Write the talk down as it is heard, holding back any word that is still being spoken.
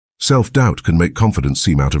Self-doubt can make confidence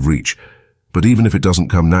seem out of reach, but even if it doesn't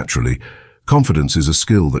come naturally, confidence is a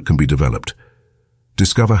skill that can be developed.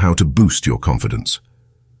 Discover how to boost your confidence.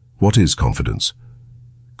 What is confidence?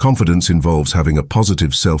 Confidence involves having a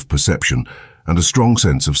positive self-perception and a strong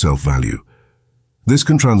sense of self-value. This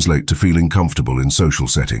can translate to feeling comfortable in social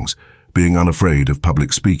settings, being unafraid of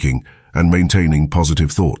public speaking, and maintaining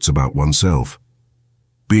positive thoughts about oneself.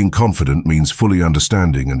 Being confident means fully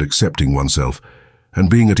understanding and accepting oneself, and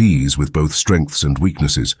being at ease with both strengths and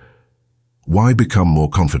weaknesses. Why become more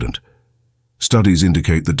confident? Studies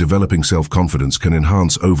indicate that developing self-confidence can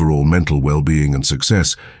enhance overall mental well-being and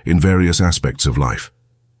success in various aspects of life.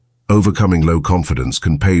 Overcoming low confidence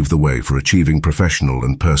can pave the way for achieving professional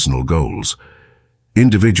and personal goals.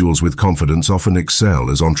 Individuals with confidence often excel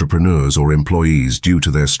as entrepreneurs or employees due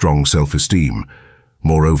to their strong self-esteem.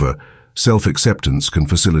 Moreover, self-acceptance can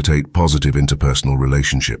facilitate positive interpersonal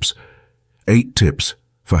relationships. 8 tips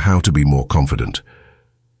for how to be more confident.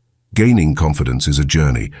 Gaining confidence is a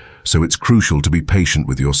journey, so it's crucial to be patient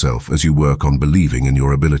with yourself as you work on believing in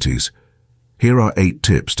your abilities. Here are 8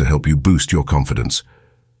 tips to help you boost your confidence.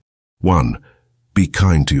 1. Be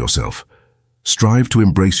kind to yourself. Strive to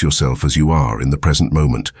embrace yourself as you are in the present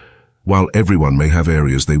moment. While everyone may have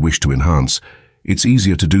areas they wish to enhance, it's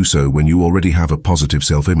easier to do so when you already have a positive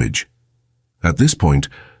self-image. At this point,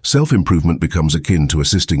 self-improvement becomes akin to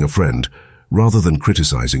assisting a friend rather than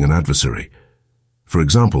criticizing an adversary. For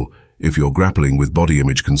example, if you're grappling with body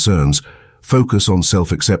image concerns, focus on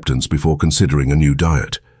self-acceptance before considering a new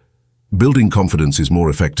diet. Building confidence is more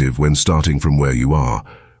effective when starting from where you are,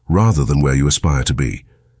 rather than where you aspire to be.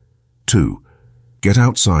 2. Get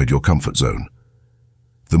outside your comfort zone.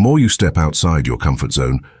 The more you step outside your comfort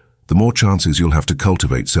zone, the more chances you'll have to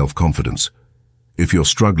cultivate self-confidence. If you're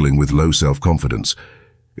struggling with low self-confidence,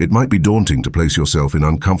 it might be daunting to place yourself in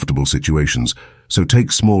uncomfortable situations, so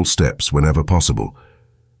take small steps whenever possible.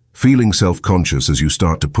 Feeling self-conscious as you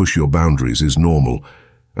start to push your boundaries is normal,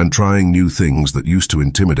 and trying new things that used to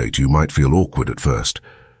intimidate you might feel awkward at first.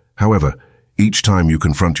 However, each time you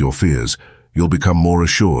confront your fears, you'll become more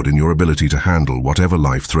assured in your ability to handle whatever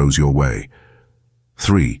life throws your way.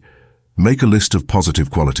 3. Make a list of positive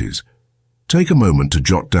qualities. Take a moment to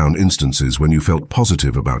jot down instances when you felt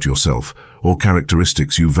positive about yourself or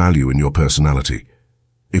characteristics you value in your personality.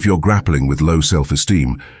 If you're grappling with low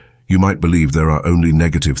self-esteem, you might believe there are only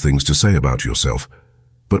negative things to say about yourself,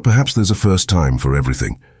 but perhaps there's a first time for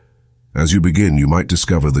everything. As you begin, you might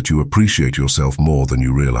discover that you appreciate yourself more than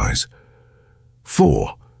you realize.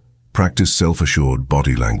 4. Practice self-assured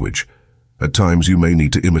body language. At times you may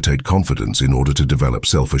need to imitate confidence in order to develop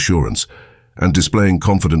self-assurance, and displaying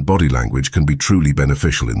confident body language can be truly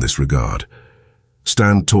beneficial in this regard.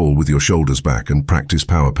 Stand tall with your shoulders back and practice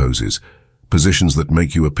power poses, positions that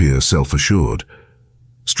make you appear self-assured.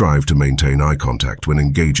 Strive to maintain eye contact when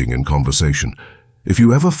engaging in conversation. If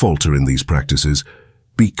you ever falter in these practices,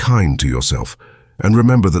 be kind to yourself, and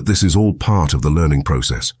remember that this is all part of the learning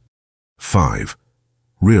process. 5.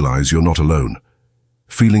 Realize you're not alone.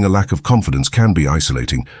 Feeling a lack of confidence can be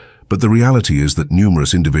isolating, but the reality is that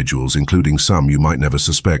numerous individuals, including some you might never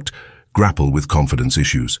suspect, grapple with confidence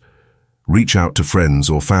issues. Reach out to friends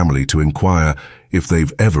or family to inquire if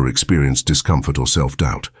they've ever experienced discomfort or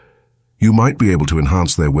self-doubt. You might be able to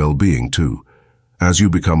enhance their well-being too. As you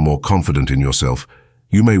become more confident in yourself,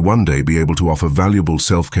 you may one day be able to offer valuable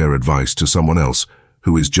self-care advice to someone else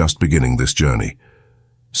who is just beginning this journey.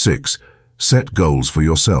 6. Set goals for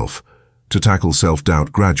yourself. To tackle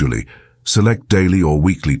self-doubt gradually, select daily or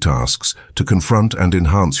weekly tasks to confront and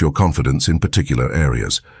enhance your confidence in particular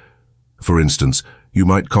areas. For instance, you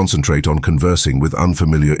might concentrate on conversing with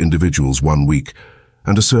unfamiliar individuals one week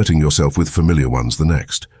and asserting yourself with familiar ones the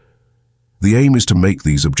next. The aim is to make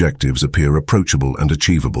these objectives appear approachable and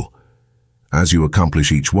achievable. As you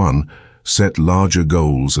accomplish each one, set larger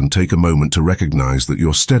goals and take a moment to recognize that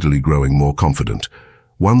you're steadily growing more confident,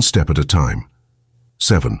 one step at a time.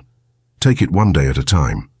 7. Take it one day at a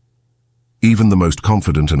time. Even the most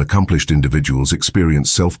confident and accomplished individuals experience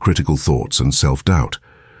self-critical thoughts and self-doubt,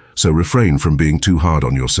 so refrain from being too hard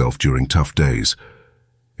on yourself during tough days.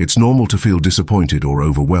 It's normal to feel disappointed or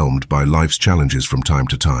overwhelmed by life's challenges from time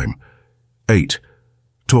to time. 8.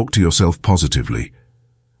 Talk to yourself positively.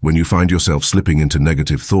 When you find yourself slipping into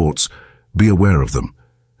negative thoughts, be aware of them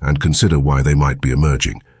and consider why they might be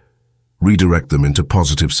emerging. Redirect them into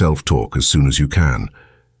positive self-talk as soon as you can.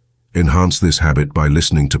 Enhance this habit by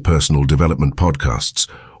listening to personal development podcasts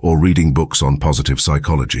or reading books on positive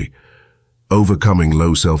psychology. Overcoming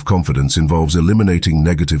low self-confidence involves eliminating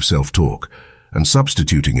negative self-talk and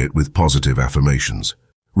substituting it with positive affirmations.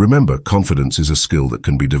 Remember, confidence is a skill that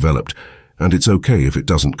can be developed, and it's okay if it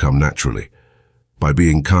doesn't come naturally. By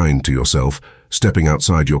being kind to yourself, stepping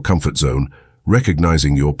outside your comfort zone,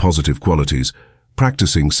 recognizing your positive qualities,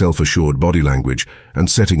 practicing self-assured body language, and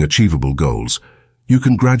setting achievable goals, you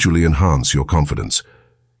can gradually enhance your confidence.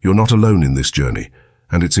 You're not alone in this journey,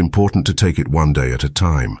 and it's important to take it one day at a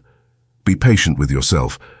time. Be patient with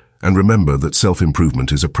yourself, and remember that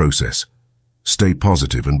self-improvement is a process. Stay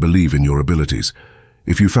positive and believe in your abilities.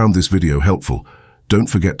 If you found this video helpful, don't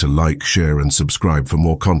forget to like, share, and subscribe for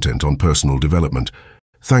more content on personal development.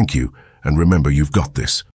 Thank you, and remember, you've got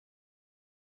this.